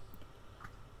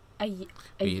 Are you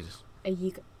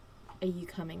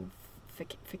coming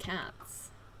for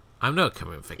Cats? I'm not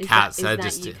coming for Cats.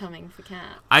 Is you coming for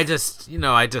Cats? I just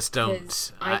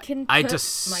don't. I can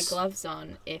put my gloves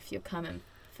on if you're coming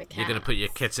for Cats. You're gonna put your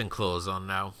kitten claws on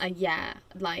now. Yeah,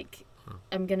 like.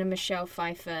 I'm gonna Michelle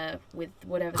Pfeiffer with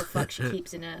whatever the fuck she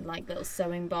keeps in her like little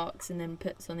sewing box and then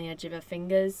puts on the edge of her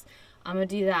fingers. I'm gonna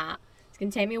do that. It's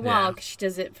gonna take me a while because she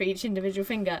does it for each individual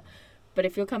finger. But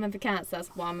if you're coming for Cats, that's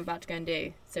what I'm about to go and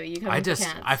do. So are you coming for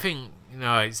Cats? I think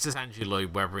it's just Andrew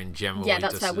Lloyd Webber in general. Yeah,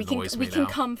 that's fair. We can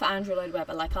come for Andrew Lloyd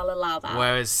Webber. Like, I'll allow that.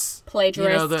 Whereas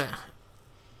plagiarist.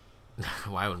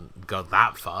 Well, I haven't got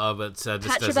that far, but just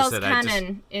Pachelbel's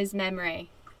canon is memory.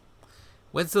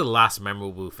 When's the last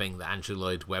memorable thing that Andrew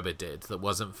Lloyd Webber did that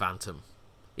wasn't Phantom?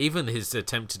 Even his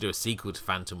attempt to do a sequel to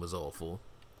Phantom was awful.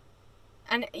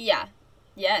 And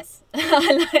yes,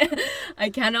 I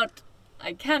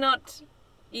cannot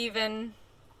even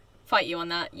fight you on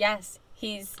that. Yes,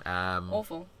 he's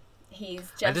awful.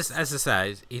 He's just as I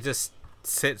said, he just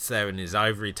sits there in his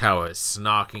ivory tower,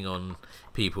 snarking on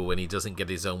people when he doesn't get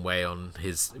his own way on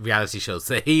his reality shows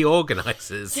that he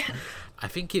organises. I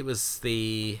think it was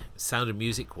the Sound of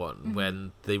Music one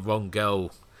when the wrong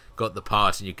girl got the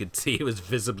part and you could see it was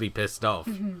visibly pissed off.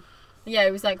 Yeah,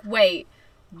 it was like, wait,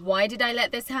 why did I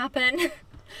let this happen?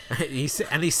 He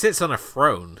sits on a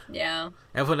throne. Yeah.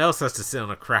 Everyone else has to sit on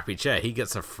a crappy chair. He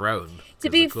gets a throne. To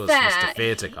be of course, fair, Mr.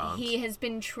 Theatre can't. he has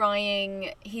been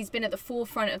trying. He's been at the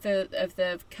forefront of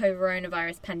the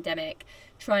coronavirus pandemic,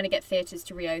 trying to get theatres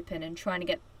to reopen and trying to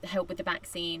get help with the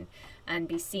vaccine and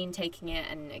be seen taking it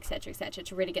and etc.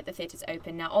 to really get the theatres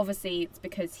open. Now, obviously, it's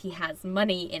because he has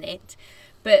money in it,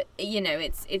 but you know,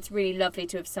 it's really lovely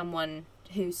to have someone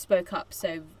who spoke up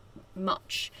so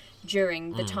much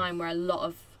during the time where a lot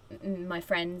of my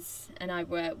friends and I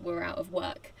were out of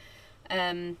work.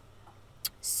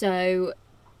 So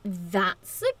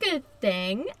that's a good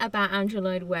thing about Andrew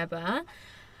Lloyd Webber.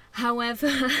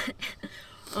 However,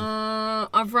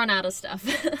 I've run out of stuff.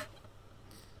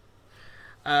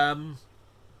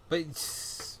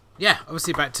 But yeah,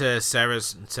 obviously back to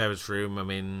Sarah's room. I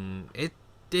mean,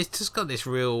 it's just got this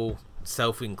real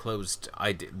self-enclosed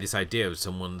idea of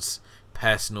someone's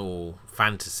personal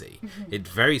fantasy. It's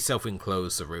very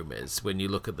self-enclosed, the room is. When you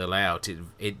look at the layout,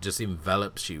 it just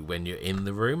envelops you when you're in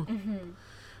the room.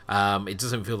 It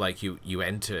doesn't feel like you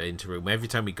enter into a room. Every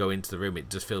time we go into the room, it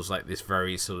just feels like this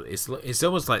very sort of, it's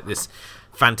almost like this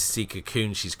fantasy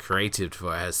cocoon she's created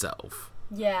for herself.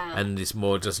 Yeah. And it's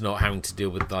more just not having to deal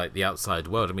with like the outside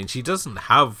world. I mean, she doesn't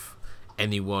have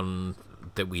anyone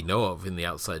that we know of in the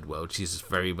outside world. She's just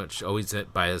very much always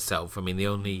by herself. I mean, the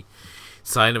only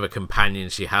sign of a companion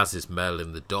she has is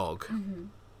Merlin the dog.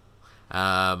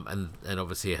 And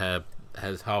obviously her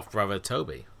half brother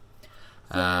Toby,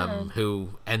 who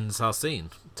ends our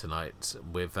scene tonight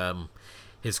with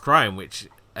his crying, which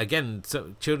again,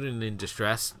 so children in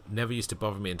distress never used to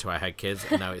bother me until I had kids,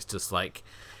 and now it's just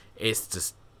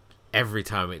every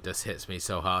time it just hits me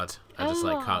so hard. I just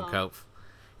can't cope.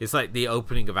 It's like the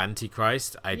opening of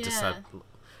Antichrist. I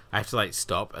have to like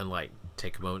stop and like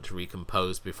take a moment to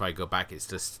recompose before I go back. It's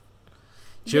just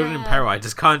children in peril. I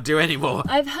just can't do anymore.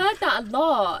 I've heard that a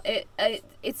lot.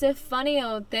 It's a funny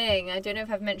old thing. I don't know if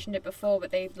I've mentioned it before,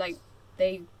 but there's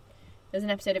an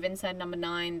episode of Inside Number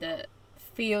 9 that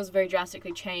feels very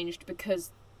drastically changed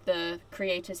because the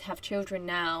creators have children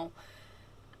now,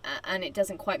 and it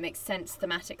doesn't quite make sense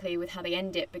thematically with how they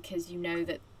end it, because you know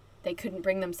that they couldn't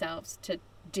bring themselves to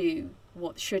do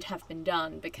what should have been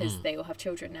done because they all have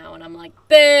children now, and I'm like,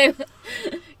 boo,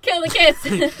 kill the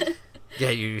kids.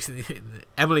 Yeah,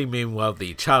 Emily, meanwhile,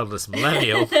 the childless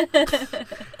millennial,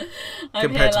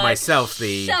 compared to myself,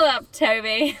 the shut up,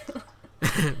 Toby.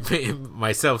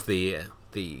 myself, the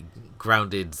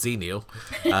grounded Xenial.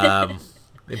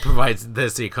 It provides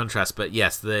there's the contrast, but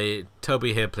yes, the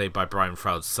Toby here played by Brian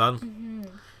Froud's son,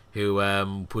 who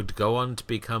would go on to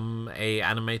become a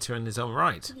animator in his own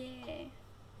right. Yeah.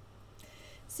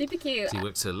 Super cute. So he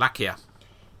works at Lakia.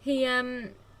 He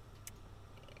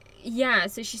yeah,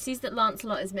 so she sees that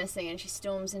Lancelot is missing and she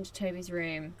storms into Toby's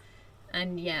room.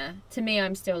 And yeah, to me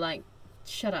I'm still like,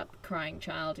 shut up, crying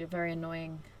child, you're very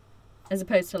annoying. As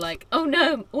opposed to like, oh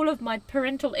no, all of my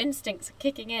parental instincts are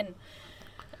kicking in.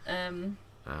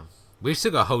 We've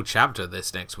still got a whole chapter of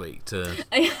this next week to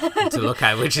look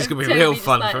at, which is going to be Toby real just,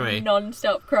 fun like, for me.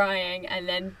 Non-stop crying and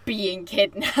then being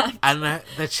kidnapped. And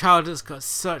the child has got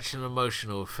such an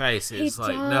emotional face. It's he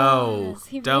like, does. no,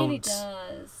 he don't. Really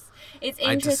does. It's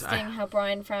interesting how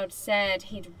Brian Froud said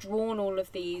he'd drawn all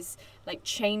of these like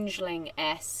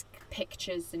changeling-esque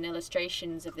pictures and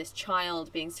illustrations of this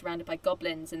child being surrounded by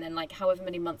goblins, and then like however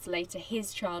many months later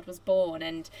his child was born,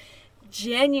 and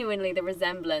genuinely the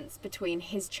resemblance between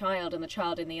his child and the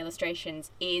child in the illustrations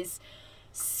is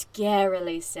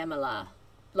scarily similar.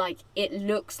 Like, it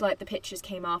looks like the pictures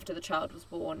came after the child was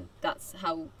born. That's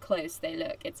how close they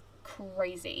look. It's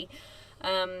crazy.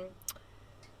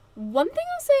 One thing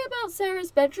I'll say about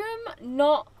Sarah's bedroom,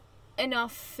 not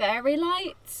enough fairy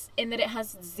lights, in that it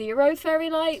has 0 fairy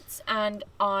lights, and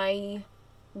I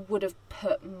would have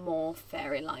put more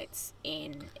fairy lights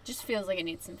in. It just feels like it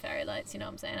needs some fairy lights, you know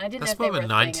what I'm saying? I didn't That's know if more they of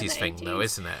were a a thing in 90s the thing, 80s. though,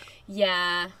 isn't it?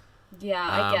 Yeah,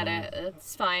 I get it.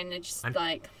 It's fine. It's just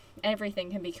like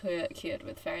everything can be cured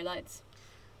with fairy lights.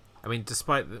 I mean,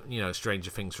 despite,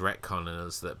 Stranger Things retconning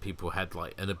us that people had,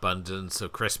 like, an abundance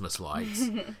of Christmas lights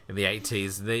in the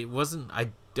 80s, I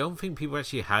don't think people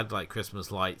actually had, like,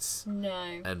 Christmas lights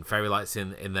and fairy lights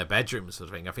in their bedrooms sort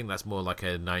of thing. I think that's more like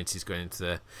a 90s going into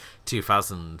the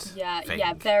 2000 thing.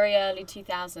 Yeah, very early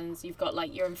 2000s. You've got,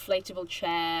 like, your inflatable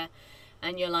chair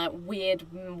and your, like, weird,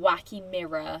 wacky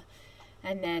mirror,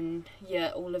 and then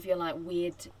all of your, like,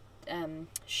 weird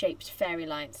shaped fairy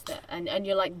lights and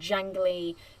your, like,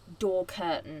 jangly door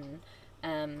curtain.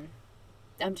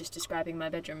 I'm just describing my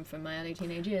bedroom from my early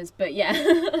teenage years, but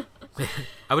yeah.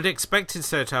 I would expect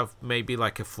instead to have maybe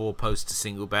like a 4-poster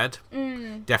single bed.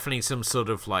 Definitely some sort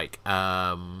of like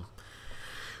one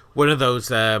of those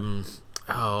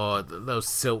those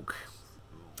silk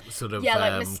sort of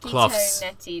like mosquito cloths.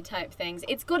 netty type things.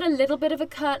 It's got a little bit of a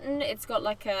curtain. It's got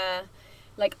like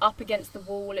up against the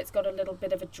wall, it's got a little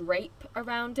bit of a drape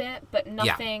around it, but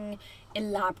nothing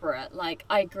elaborate. Like,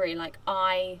 I agree, like,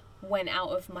 I went out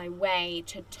of my way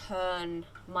to turn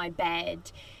my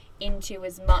bed into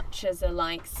as much as a,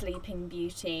 like, Sleeping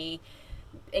Beauty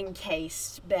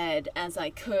encased bed as I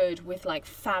could with, like,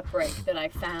 fabric that I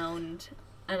found.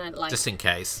 And I, like... Just in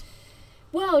case.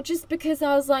 Well, just because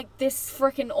I was like, this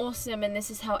freaking awesome, and this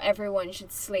is how everyone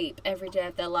should sleep every day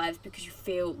of their lives, because you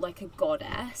feel like a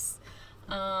goddess.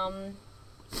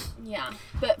 Yeah,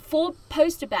 but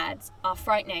 4-poster beds are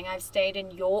frightening. I've stayed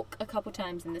in York a couple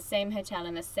times in the same hotel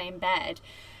in the same bed.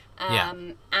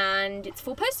 And it's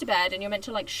 4-poster bed, and you're meant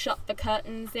to like shut the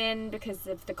curtains in because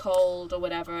of the cold or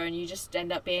whatever, and you just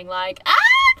end up being like, I'm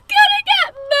gonna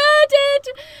get murdered.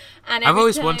 And I've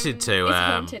always wanted to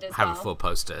have well. a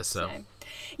 4-poster, so.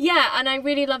 Yeah, and I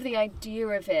really love the idea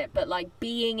of it, but like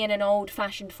being in an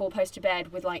old-fashioned 4-poster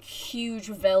bed with like huge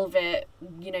velvet,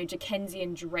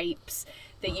 Dickensian drapes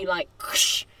that you like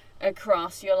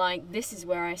across, you're like, this is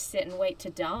where I sit and wait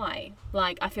to die.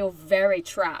 Like, I feel very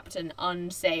trapped and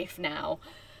unsafe now.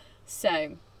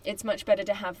 So it's much better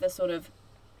to have the sort of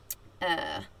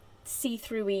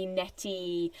see-throughy,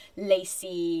 netty,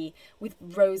 lacy, with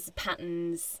rose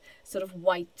patterns, sort of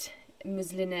white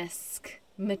muslin-esque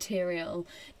material,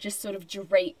 just sort of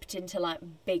draped into like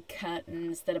big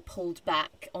curtains that are pulled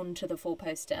back onto the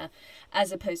 4-poster,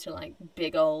 as opposed to like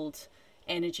big old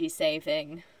energy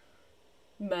saving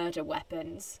murder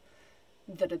weapons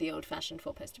that are the old-fashioned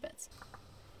 4-poster beds.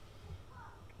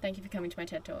 Thank you for coming to my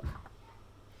TED Talk.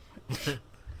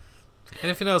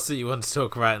 Anything else that you want to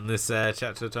talk about in this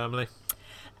chapter, Emily?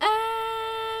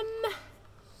 I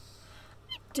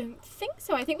don't think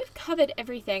so. I think we've covered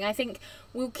everything. I think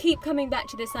we'll keep coming back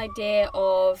to this idea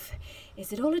of,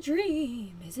 is it all a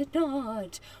dream? Is it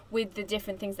not? With the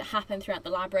different things that happen throughout the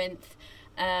labyrinth.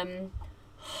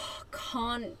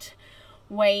 Can't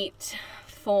wait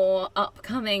for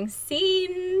upcoming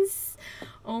scenes.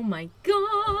 Oh my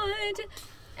god.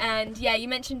 And yeah, you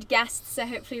mentioned guests, so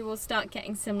hopefully we'll start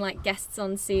getting some like guests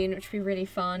on soon, which will be really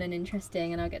fun and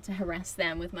interesting, and I'll get to harass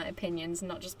them with my opinions,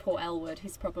 not just poor Elwood,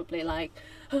 who's probably like,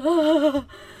 ah.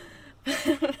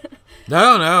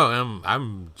 No,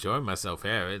 I'm enjoying myself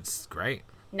here. It's great.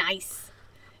 Nice.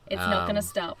 It's not gonna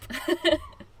stop.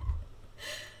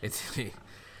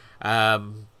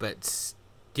 But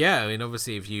yeah, I mean,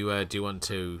 obviously, if you do want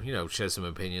to, share some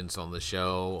opinions on the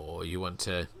show, or you want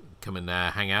to come and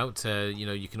hang out,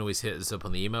 you can always hit us up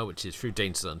on the email, which is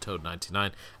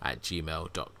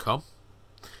throughdangersuntold99@gmail.com,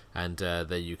 and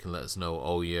there you can let us know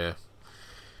all your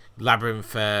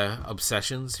Labyrinth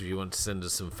obsessions. If you want to send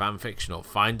us some fan fiction or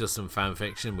find us some fan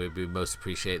fiction, we'd most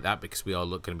appreciate that, because we are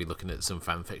going to be looking at some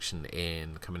fan fiction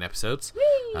in coming episodes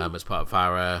as part of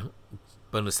our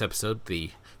bonus episode, the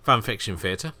fan fiction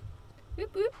theatre.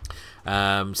 Whoop, whoop.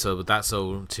 So that's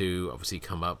all to obviously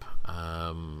come up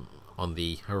on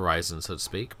the horizon, so to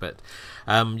speak. But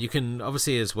you can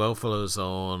obviously as well follow us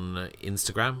on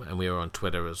Instagram, and we are on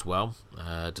Twitter as well.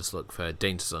 Just look for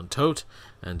Dangers Untold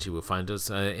and you will find us.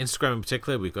 Instagram in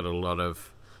particular, we've got a lot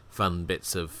of fun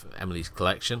bits of Emily's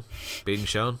collection being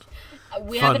shown.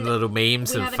 Fun little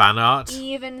memes and fan art.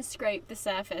 Even scraped the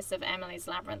surface of Emily's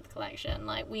Labyrinth collection.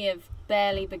 Like, we have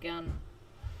barely begun.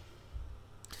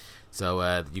 So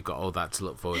you've got all that to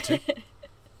look forward to.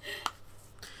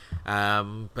 Yeah,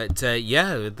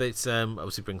 this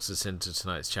obviously brings us into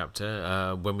tonight's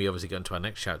chapter. When we obviously go into our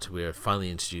next chapter, we are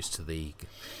finally introduced to the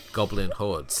goblin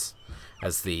hordes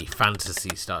as the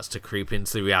fantasy starts to creep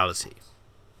into the reality.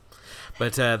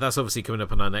 But that's obviously coming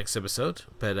up on our next episode.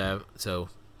 But so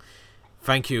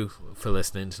thank you for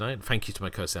listening tonight. Thank you to my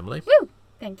co-host Emily. Woo!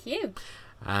 Thank you.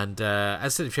 And as I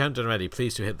said, if you haven't done already,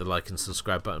 please do hit the like and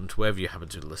subscribe button to wherever you happen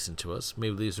to listen to us.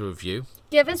 Maybe leave us a review.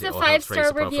 Give us a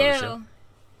 5-star review.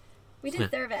 We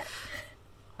deserve it.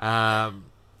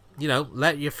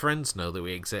 Let your friends know that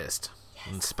we exist. Yes.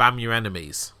 And spam your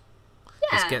enemies.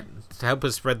 Yeah. To help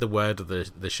us spread the word of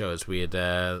the show, as we'd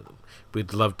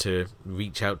love to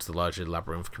reach out to the larger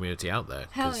Labyrinth community out there.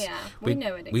 Hell yeah. We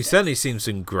know it exists. We've certainly seen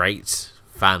some great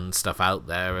fan stuff out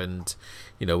there, and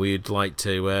we'd like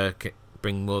to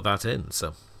bring more of that in.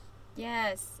 So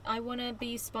yes, I want to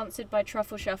be sponsored by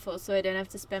Truffle Shuffle, so I don't have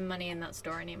to spend money in that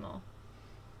store anymore.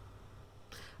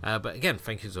 But again,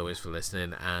 thank you as always for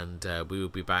listening, and we will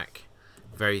be back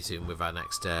very soon with our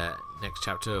next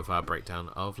chapter of our breakdown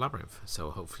of Labyrinth.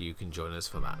 So hopefully you can join us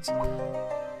for that.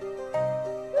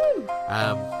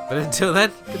 But until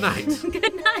then, good night.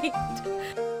 Good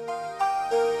night.